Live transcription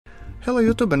Hello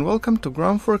YouTube and welcome to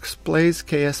GrunfWorks Plays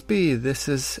KSP. This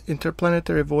is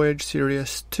Interplanetary Voyage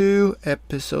Series 2,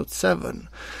 Episode 7.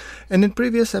 And in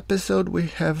previous episode we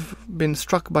have been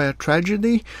struck by a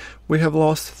tragedy. We have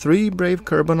lost 3 brave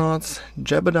kerbonauts,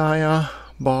 Jebediah,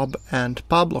 Bob and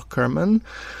Pablo Kerman,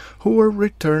 who were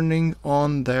returning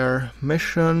on their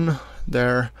mission.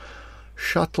 Their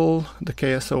shuttle, the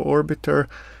KSO orbiter,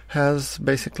 has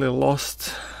basically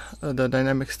lost the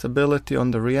dynamic stability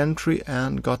on the re-entry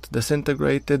and got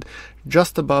disintegrated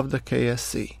just above the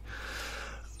KSC.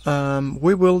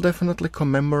 We will definitely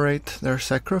commemorate their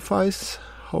sacrifice.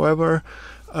 However,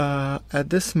 at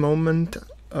this moment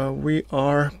we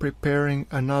are preparing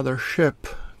another ship,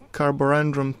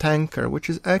 Karborandrum tanker, which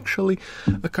is actually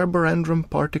a Karborandrum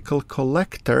Particle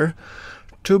Collector,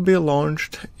 to be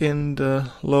launched in the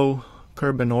low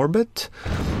Kerbal orbit.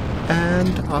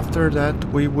 And after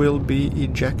that we will be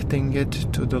ejecting it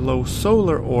to the low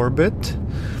solar orbit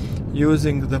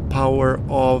using the power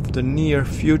of the near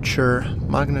future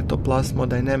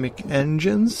magnetoplasmodynamic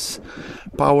engines,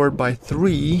 powered by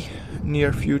 3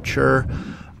 near future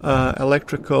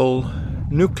electrical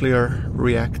nuclear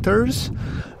reactors,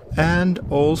 and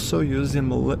also using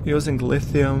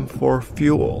lithium for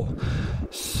fuel.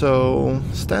 So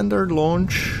standard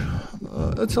launch,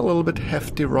 it's a little bit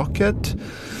hefty rocket.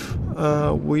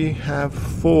 We have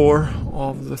 4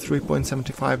 of the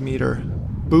 3.75 meter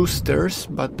boosters,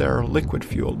 but they're liquid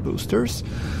fuel boosters,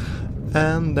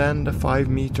 and then the 5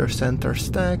 meter center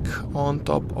stack, on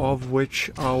top of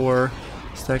which our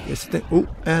stack is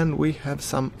and we have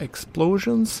some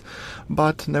explosions,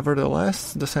 but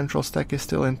nevertheless the central stack is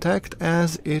still intact,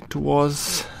 as it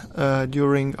was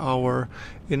during our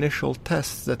initial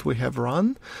tests that we have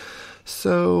run.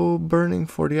 So burning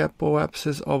for the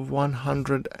apoapsis of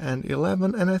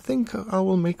 111, and I think I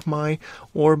will make my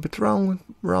orbit around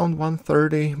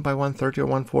 130 by 130 or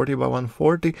 140 by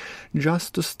 140,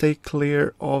 just to stay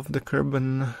clear of the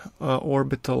Kerbal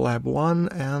orbital lab 1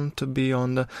 and to be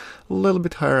on the little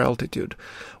bit higher altitude.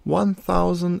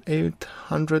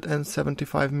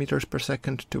 1875 meters per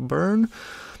second to burn,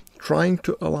 trying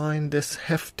to align this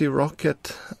hefty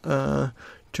rocket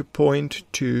to point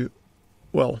to,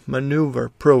 well, maneuver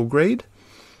prograde.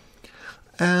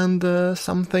 And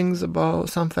some facts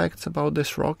about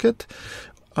this rocket.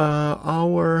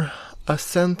 Our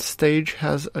ascent stage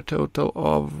has a total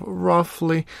of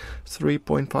roughly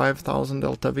 3.5 thousand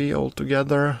delta V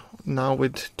altogether, now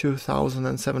with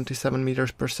 2077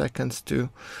 meters per second to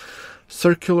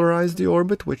circularize the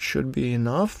orbit, which should be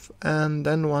enough. And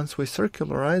then once we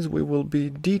circularize, we will be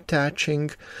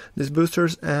detaching these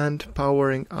boosters and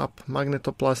powering up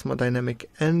magnetoplasmodynamic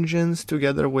engines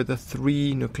together with the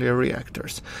 3 nuclear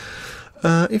reactors.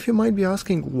 If you might be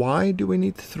asking, why do we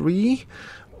need 3?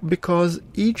 Because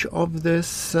each of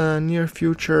this near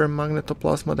future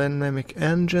magnetoplasmodynamic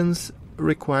engines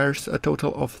requires a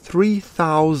total of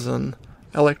 3000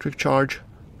 electric charge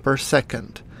per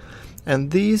second.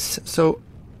 And so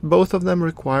both of them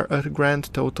require a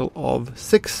grand total of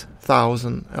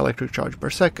 6,000 electric charge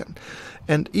per second.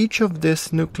 And each of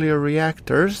these nuclear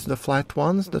reactors, the flat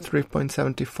ones, the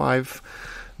 3.75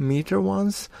 meter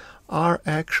ones, are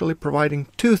actually providing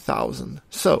 2,000.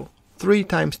 So 3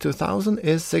 times 2,000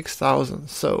 is 6,000.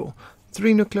 So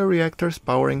 3 nuclear reactors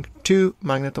powering 2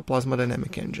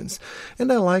 magnetoplasmodynamic engines. And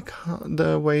I like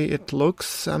the way it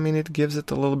looks. I mean, it gives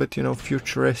it a little bit,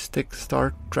 futuristic,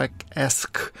 Star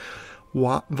Trek-esque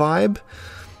vibe.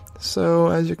 So,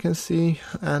 as you can see,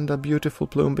 and a beautiful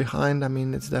plume behind, I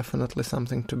mean, it's definitely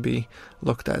something to be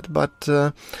looked at. But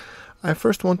I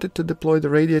first wanted to deploy the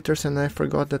radiators, and I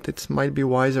forgot that it might be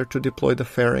wiser to deploy the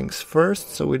fairings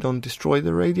first, so we don't destroy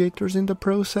the radiators in the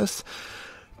process.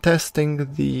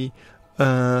 Testing the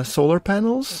solar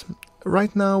panels.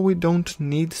 Right now we don't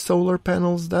need solar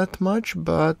panels that much,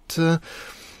 but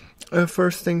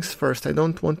first things first, I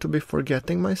don't want to be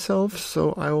forgetting myself,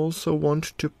 so I also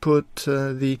want to put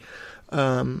the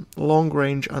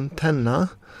long-range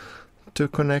antenna to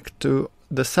connect to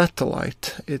the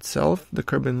satellite itself, the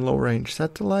Kerbal low-range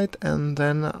satellite, and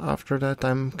then after that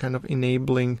I'm kind of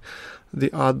enabling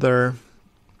the other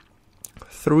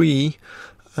 3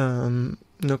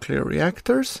 nuclear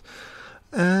reactors.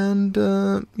 And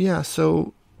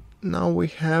so now we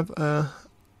have a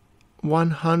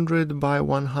 100 by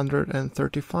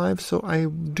 135, so I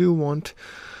do want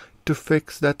to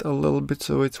fix that a little bit,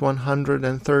 so it's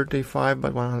 135 by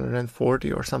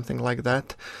 140 or something like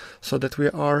that, so that we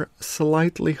are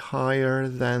slightly higher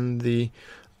than the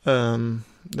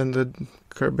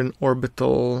Kerbal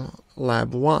orbital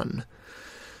lab 1,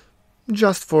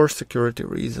 just for security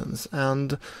reasons.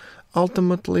 And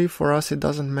ultimately, for us, it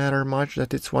doesn't matter much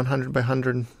that it's 100 by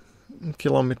 100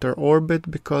 kilometer orbit,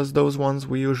 because those ones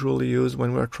we usually use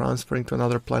when we're transferring to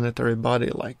another planetary body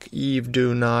like Eve,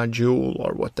 Duna, Joule,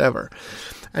 or whatever.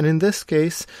 And in this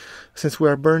case, since we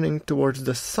are burning towards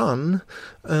the sun,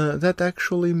 that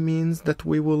actually means that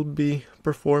we will be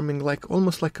performing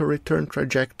almost like a return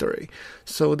trajectory.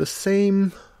 So the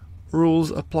same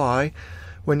rules apply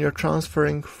when you're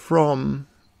transferring from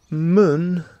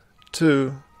Moon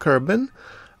to Kerbin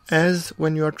as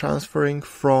when you are transferring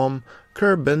from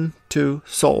Kerbin to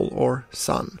Sol or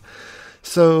Sun.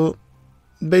 So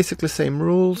basically same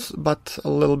rules, but a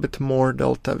little bit more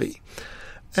delta V.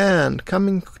 And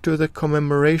coming to the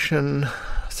commemoration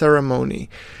ceremony,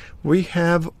 we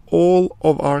have all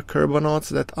of our kerbonauts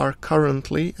that are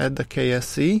currently at the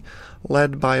KSC,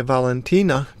 led by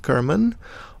Valentina Kerman,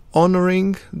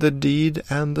 honoring the deed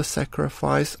and the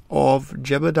sacrifice of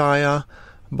Jebediah,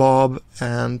 Bob,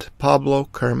 and Pablo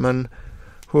Kerman,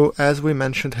 who, as we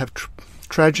mentioned, have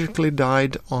tragically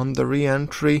died on the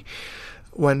re-entry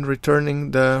when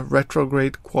returning the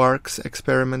retrograde quarks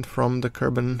experiment from the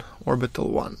Kerbin Orbital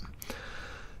 1.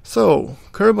 So,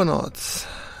 Kerbonauts,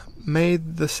 may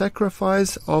the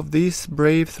sacrifice of these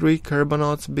brave 3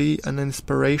 Kerbonauts be an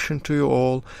inspiration to you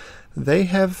all. They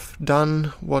have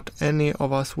done what any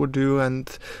of us would do, and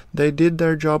they did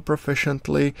their job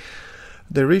proficiently.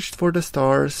 They reached for the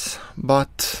stars,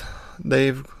 but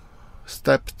they've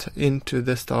stepped into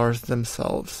the stars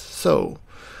themselves. So,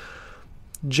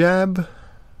 Jeb,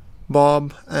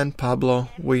 Bob, and Pablo,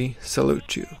 we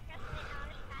salute you.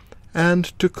 And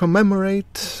to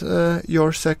commemorate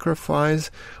your sacrifice,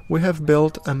 we have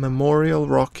built a memorial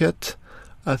rocket,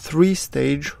 a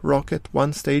 3-stage rocket,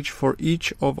 1 stage for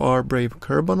each of our brave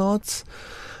Kerbonauts.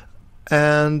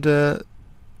 And the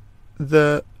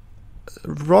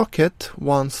rocket,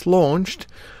 once launched,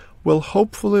 will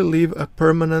hopefully leave a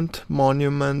permanent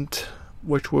monument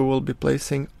which we will be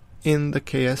placing in the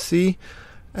KSC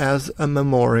as a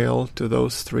memorial to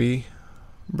those 3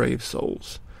 brave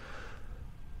souls.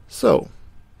 So,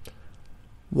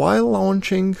 while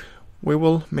launching, we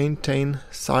will maintain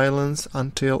silence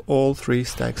until all 3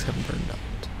 stacks have burned out.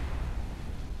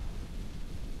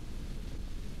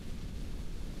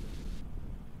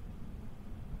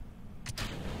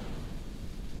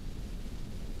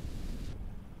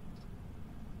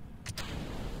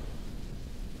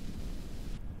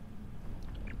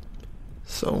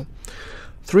 So,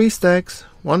 3 stacks,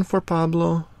 1 for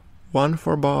Pablo, 1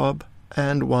 for Bob,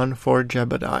 and 1 for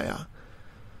Jebediah.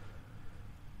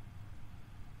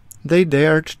 They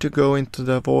dared to go into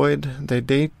the void, they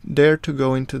dared to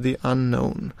go into the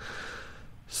unknown.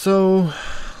 So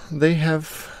they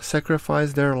have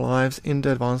sacrificed their lives in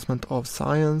the advancement of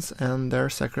science, and their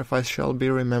sacrifice shall be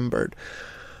remembered.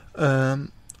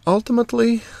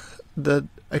 Ultimately, the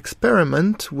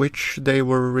experiment which they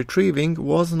were retrieving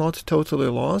was not totally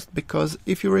lost, because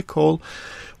if you recall,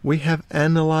 we have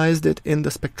analyzed it in the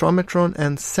spectrometron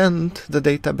and sent the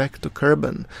data back to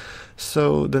Kerbin.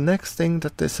 So the next thing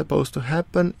that is supposed to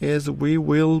happen is we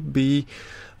will be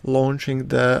launching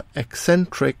the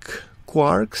eccentric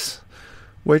quarks,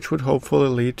 which would hopefully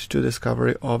lead to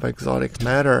discovery of exotic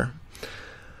matter.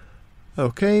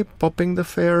 Okay, popping the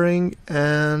fairing,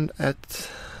 and at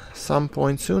some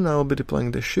point soon I will be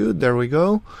deploying the chute. There we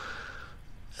go.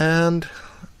 And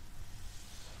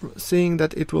seeing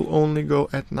that it will only go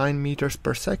at 9 meters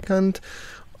per second,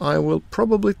 I will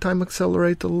probably time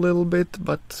accelerate a little bit,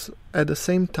 but at the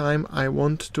same time I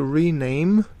want to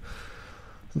rename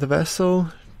the vessel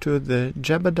to the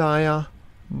Jebediah,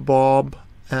 Bob,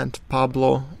 and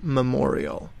Pablo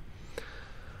Memorial.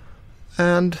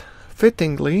 And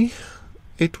fittingly,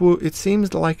 it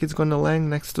seems like it's going to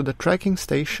land next to the tracking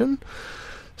station,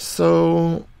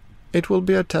 so it will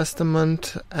be a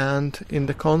testament and in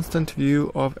the constant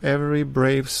view of every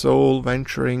brave soul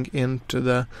venturing into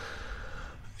the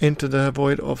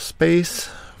void of space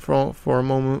for a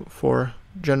moment, for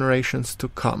generations to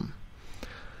come.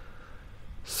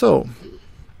 So,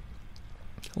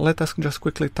 let us just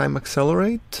quickly time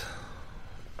accelerate,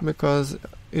 because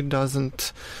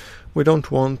we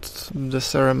don't want the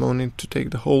ceremony to take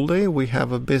the whole day. We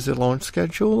have a busy launch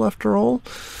schedule after all.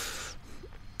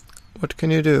 What can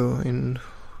you do? In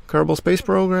Kerbal Space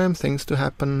Program, things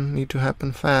need to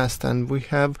happen fast, and we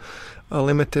have a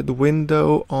limited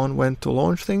window on when to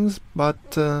launch things,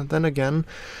 but then again,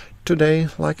 today,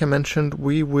 like I mentioned,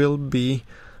 we will be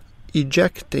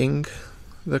ejecting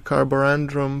the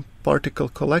Karborandrum Particle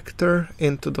Collector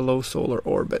into the low solar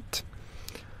orbit.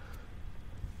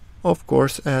 Of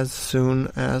course, as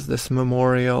soon as this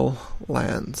memorial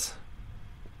lands.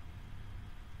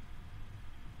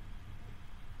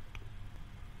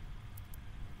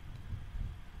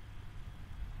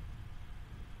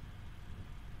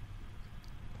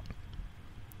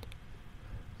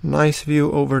 Nice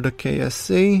view over the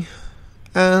KSC,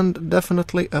 and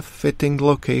definitely a fitting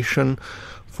location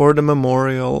for the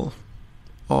memorial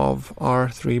of our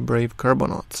 3 brave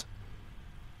kerbonauts.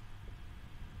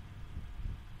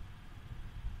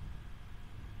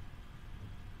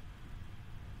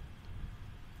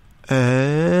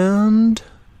 And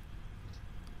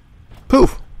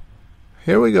poof!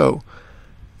 Here we go.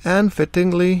 And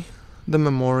fittingly, the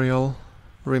memorial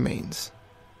remains.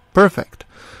 Perfect.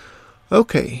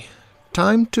 Okay,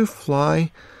 time to fly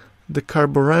the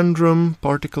Karborandrum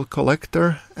Particle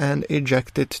Collector and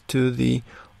eject it to the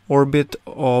orbit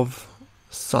of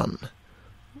Sun.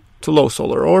 To low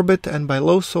solar orbit, and by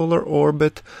low solar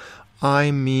orbit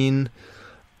I mean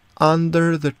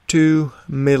under the 2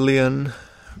 million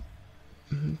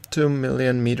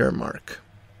meter mark.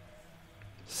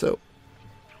 So,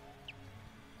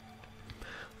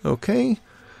 okay,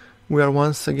 we are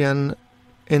once again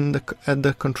at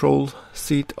the control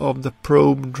seat of the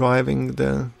probe driving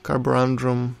the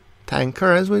Karborandrum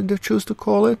tanker, as we choose to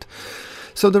call it.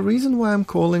 So the reason why I'm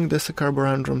calling this a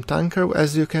Karborandrum tanker,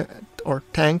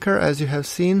 tanker, as you have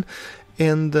seen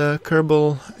in the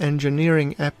Kerbal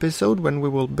engineering episode when we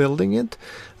were building it,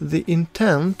 the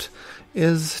intent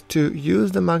is to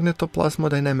use the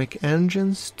magnetoplasmodynamic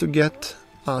engines to get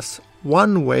us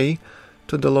one way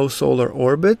to the low solar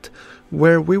orbit,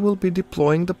 where we will be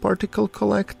deploying the particle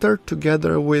collector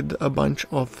together with a bunch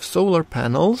of solar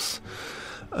panels,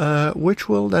 which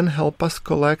will then help us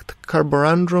collect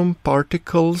Karborandrum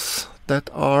particles that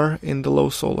are in the low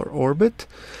solar orbit.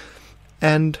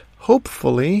 And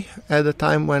hopefully, at the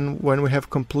time when we have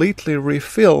completely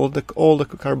refilled all the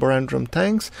Karborandrum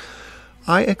tanks,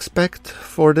 I expect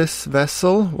for this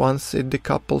vessel, once it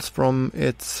decouples from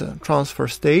its transfer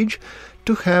stage,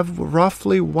 to have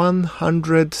roughly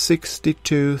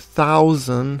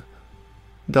 162,000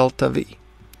 delta V.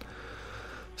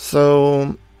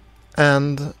 So,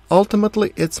 and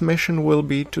ultimately its mission will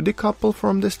be to decouple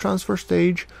from this transfer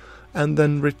stage and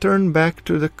then return back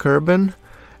to the Kerbin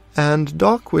and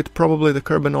dock with probably the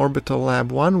Kerbin Orbital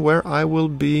Lab 1, where I will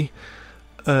be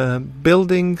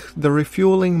building the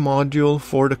refueling module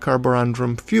for the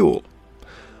Karborandrum fuel.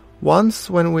 Once,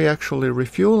 when we actually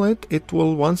refuel it, it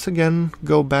will once again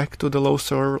go back to the low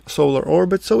solar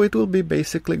orbit, so it will be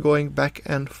basically going back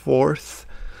and forth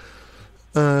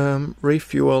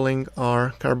refueling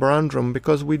our Karborandrum,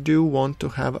 because we do want to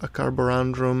have a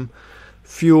Karborandrum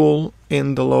fuel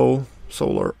in the low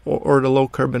solar or the low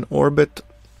Kerbin orbit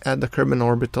at the Kerbin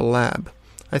Orbital Lab.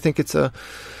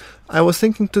 I was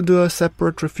thinking to do a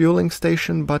separate refueling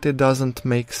station, but it doesn't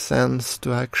make sense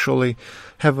to actually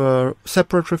have a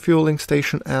separate refueling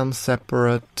station and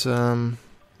separate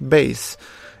base.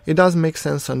 It does make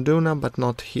sense on Duna, but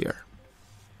not here.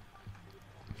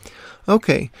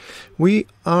 Okay, we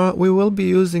will be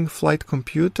using flight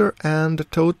computer, and the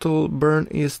total burn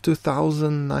is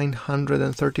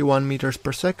 2,931 meters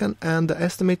per second, and the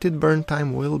estimated burn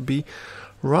time will be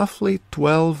roughly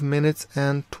 12 minutes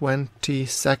and 20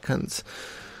 seconds.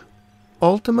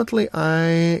 Ultimately,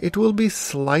 it will be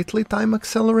slightly time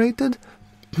accelerated,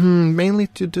 mainly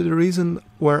due to the reason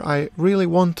where I really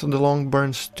want the long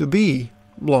burns to be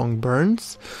long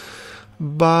burns,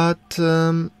 but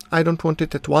I don't want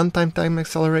it at time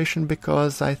acceleration,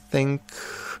 because I think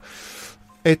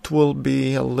it will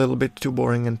be a little bit too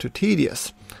boring and too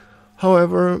tedious.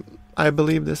 However, I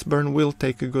believe this burn will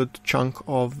take a good chunk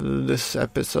of this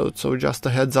episode, so just a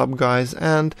heads up, guys.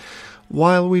 And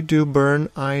while we do burn,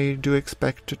 I do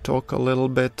expect to talk a little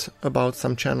bit about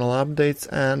some channel updates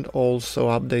and also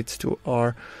updates to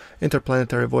our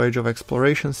Interplanetary Voyage of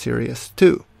Exploration Series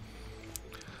 2.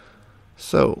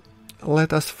 So,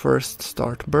 let us first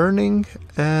start burning,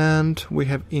 and we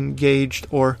have engaged,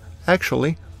 or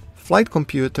actually, Flight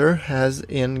Computer has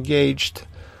engaged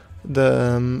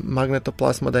the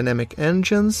magnetoplasmodynamic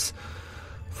engines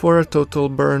for a total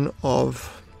burn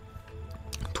of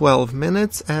 12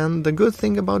 minutes, and the good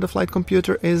thing about the Flight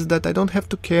Computer is that I don't have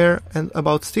to care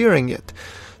about steering it,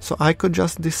 so I could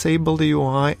just disable the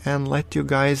UI and let you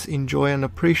guys enjoy and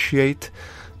appreciate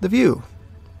the view,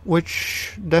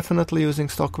 which definitely, using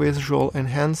stock visual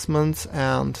enhancements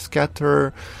and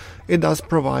scatter, it does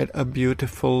provide a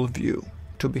beautiful view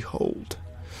to behold.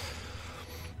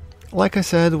 Like I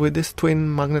said, with this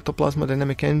twin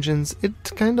magnetoplasmodynamic engines, it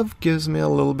kind of gives me a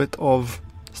little bit of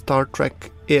Star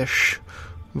Trek-ish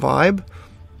vibe.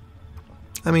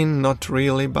 I mean, not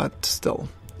really, but still,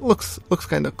 looks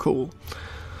kind of cool.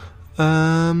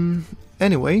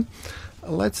 Anyway,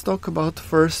 let's talk about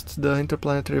first the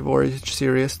Interplanetary Voyage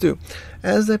Series 2.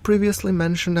 As I previously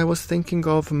mentioned, I was thinking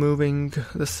of moving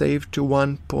the save to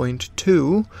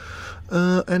 1.2,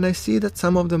 and I see that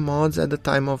some of the mods at the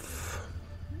time of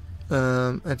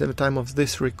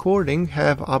this recording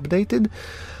have updated,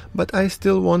 but I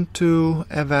still want to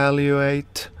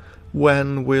evaluate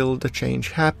when will the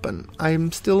change happen.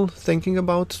 I'm still thinking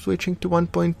about switching to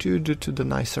 1.2 due to the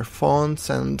nicer fonts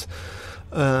and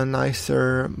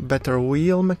better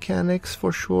wheel mechanics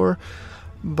for sure,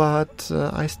 but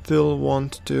I still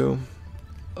want to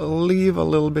leave a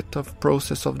little bit of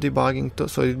process of debugging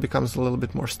so it becomes a little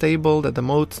bit more stable, that the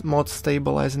mods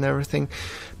stabilize and everything,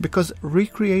 because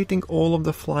recreating all of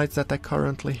the flights that I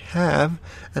currently have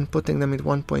and putting them in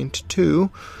 1.2,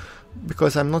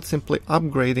 because I'm not simply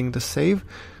upgrading the save,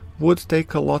 would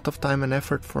take a lot of time and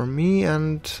effort for me,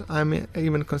 and I'm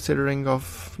even considering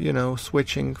of,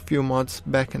 switching few mods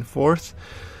back and forth.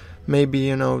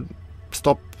 Maybe,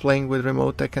 stop playing with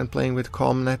Remotech and playing with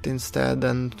ComNet instead,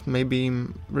 and maybe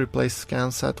replace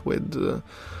ScanSat with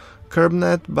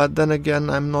KerbNet, but then again,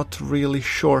 I'm not really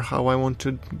sure how I want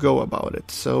to go about it.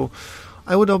 So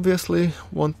I would obviously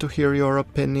want to hear your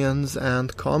opinions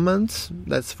and comments,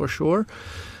 that's for sure.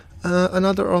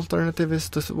 Another alternative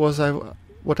is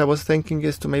what I was thinking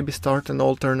is to maybe start an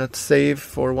alternate save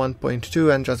for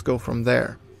 1.2 and just go from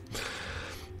there.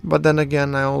 But then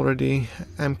again, I already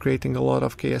am creating a lot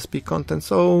of KSP content,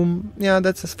 so yeah,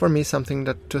 that's for me something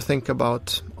to think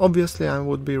about. Obviously, I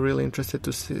would be really interested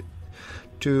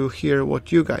to hear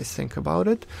what you guys think about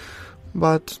it,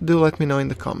 but do let me know in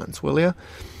the comments, will ya?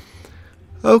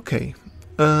 Okay.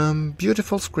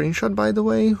 Beautiful screenshot, by the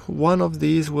way. One of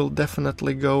these will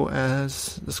definitely go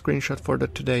as the screenshot for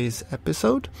today's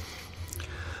episode.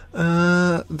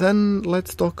 Then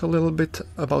let's talk a little bit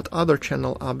about other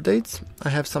channel updates. I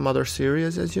have some other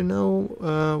series, as you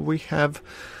know. We have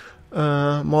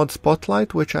Mod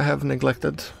Spotlight, which I have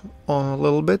neglected a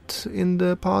little bit in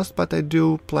the past, but I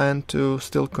do plan to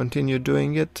still continue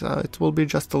doing it. It will be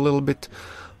just a little bit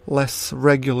less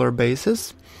regular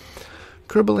basis.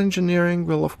 Kerbal engineering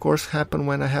will of course happen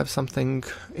when I have something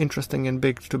interesting and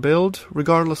big to build,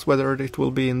 regardless whether it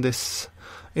will be in this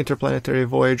Interplanetary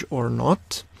Voyage or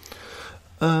not.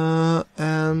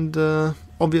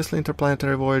 Obviously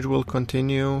Interplanetary Voyage will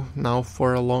continue now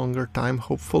for a longer time,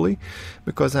 hopefully,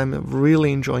 because I'm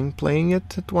really enjoying playing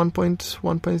it at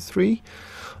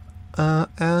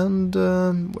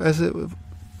 1.1.3.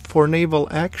 For naval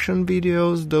action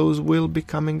videos, those will be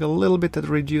coming a little bit at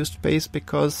reduced pace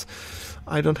because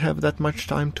I don't have that much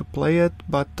time to play it,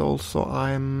 but also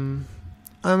I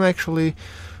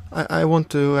want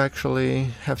to actually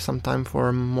have some time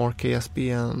for more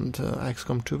KSP and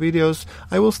XCOM 2 videos.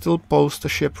 I will still post a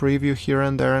ship review here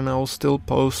and there, and I'll still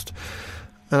play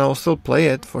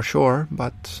it for sure,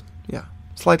 but yeah,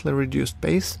 slightly reduced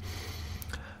pace.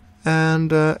 And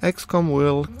XCOM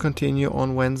will continue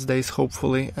on Wednesdays,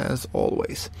 hopefully, as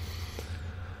always.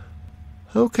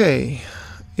 Okay,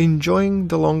 enjoying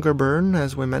the longer burn,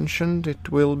 as we mentioned, it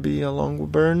will be a long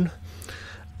burn.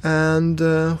 And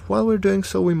while we're doing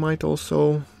so, we might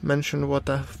also mention what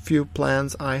a few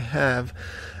plans I have.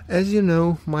 As you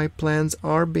know, my plans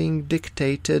are being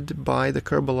dictated by the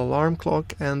Kerbal alarm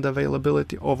clock and the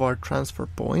availability of our transfer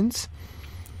points,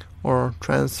 or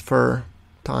transfer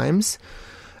times.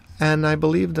 And I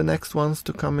believe the next ones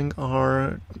to coming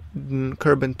are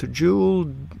Kerbin to Joule,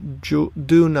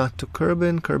 Duna to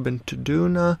Kerbin, Kerbin to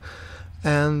Duna,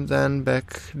 and then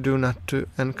back Duna to,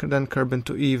 and then Kerbin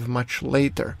to Eve much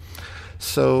later.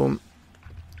 So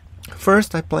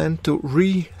first I plan to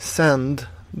resend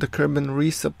the Kerbin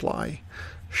resupply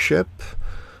ship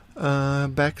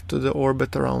back to the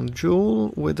orbit around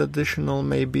Joule with additional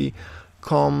maybe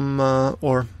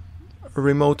or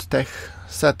remote tech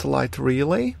satellite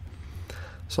relay.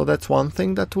 So that's one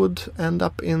thing that would end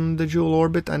up in the Joule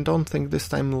orbit. I don't think this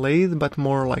time Lathe, but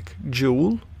more like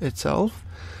Joule itself.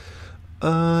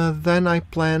 Then I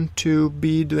plan to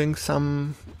be doing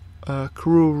some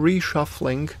crew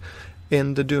reshuffling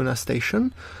in the Duna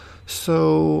station.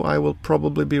 So I will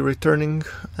probably be returning,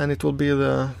 and it will be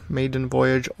the maiden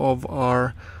voyage of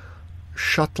our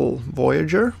shuttle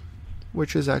Voyager,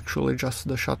 which is actually just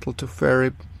the shuttle to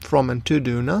ferry from and to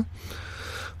Duna.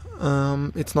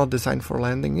 It's not designed for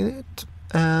landing in it.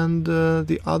 And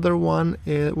the other one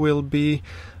will be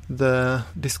the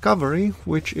Discovery,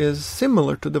 which is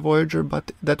similar to the Voyager,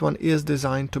 but that one is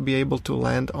designed to be able to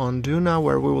land on Duna,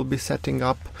 where we will be setting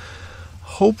up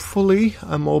hopefully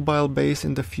a mobile base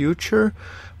in the future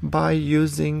by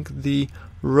using the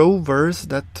rover,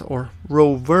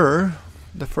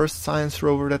 the first science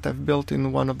rover that I've built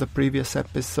in one of the previous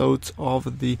episodes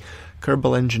of the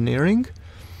Kerbal engineering.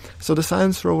 So the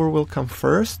science rover will come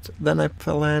first, then I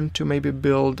plan to maybe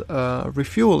build a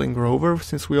refueling rover,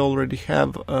 since we already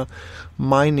have a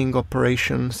mining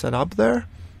operation set up there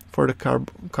for the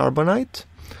carbonite.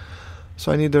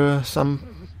 So I need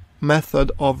some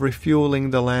method of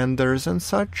refueling the landers and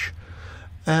such.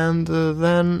 And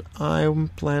then I'm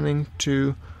planning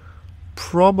to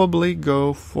probably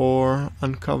go for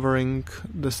uncovering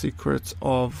the secrets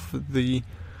of the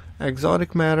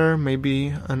exotic matter, maybe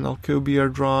an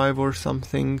Alcubierre drive or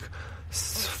something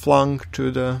flung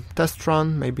to the test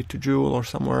run, maybe to Joule or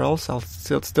somewhere else. I'll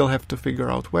still have to figure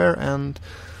out where, and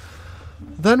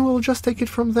then we'll just take it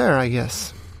from there, I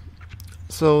guess.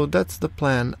 So that's the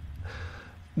plan.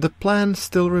 The plan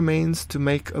still remains to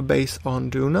make a base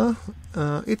on Duna.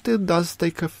 It does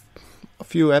take a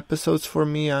few episodes for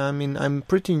me. I mean, I'm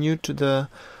pretty new to the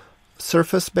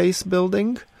surface base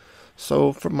building.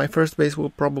 So for my first base will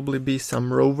probably be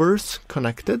some rovers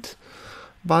connected,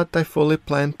 but I fully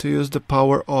plan to use the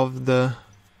power of the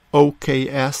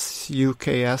OKS,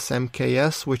 UKS,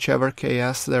 MKS, whichever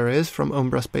KS there is from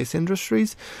Umbra Space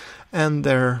Industries, and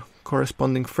their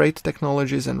corresponding freight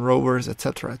technologies and rovers,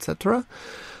 etc., etc.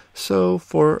 So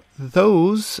for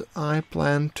those, I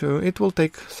plan to... It will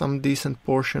take some decent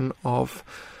portion of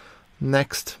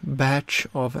next batch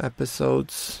of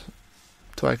episodes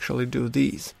to actually do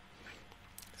these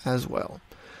as well.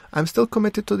 I'm still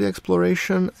committed to the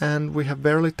exploration, and we have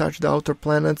barely touched the outer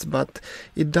planets, but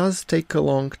it does take a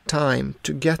long time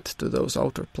to get to those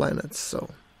outer planets, so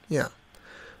yeah.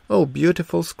 Oh,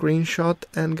 beautiful screenshot.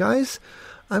 And guys,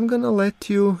 I'm gonna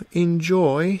let you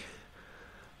enjoy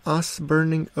us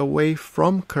burning away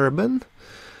from Kerbin,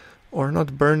 or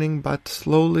not burning, but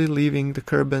slowly leaving the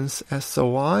Kerbin's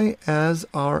SOI as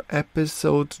our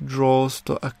episode draws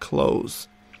to a close.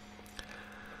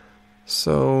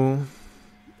 So,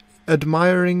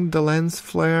 admiring the lens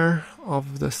flare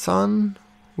of the sun,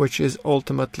 which is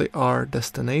ultimately our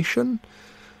destination,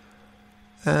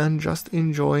 and just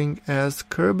enjoying as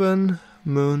Kerbin,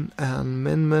 Moon, and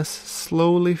Minmus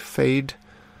slowly fade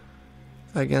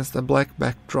against the black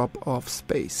backdrop of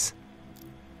space.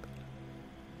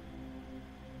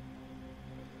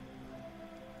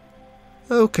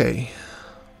 Okay.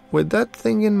 With that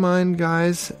thing in mind,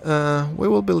 guys, we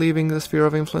will be leaving the Sphere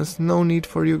of Influence. No need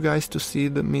for you guys to see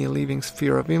me leaving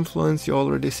Sphere of Influence. You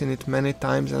already seen it many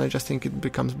times, and I just think it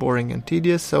becomes boring and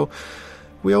tedious. So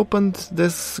we opened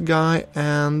this guy,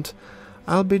 and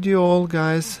I'll bid you all,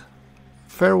 guys,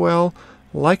 farewell.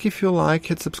 Like if you like,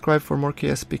 hit subscribe for more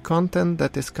KSP content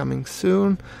that is coming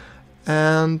soon.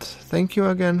 And thank you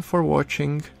again for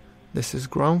watching. This is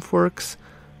GrunfWorks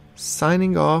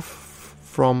signing off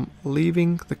from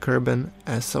leaving the Kerbin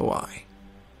SOI.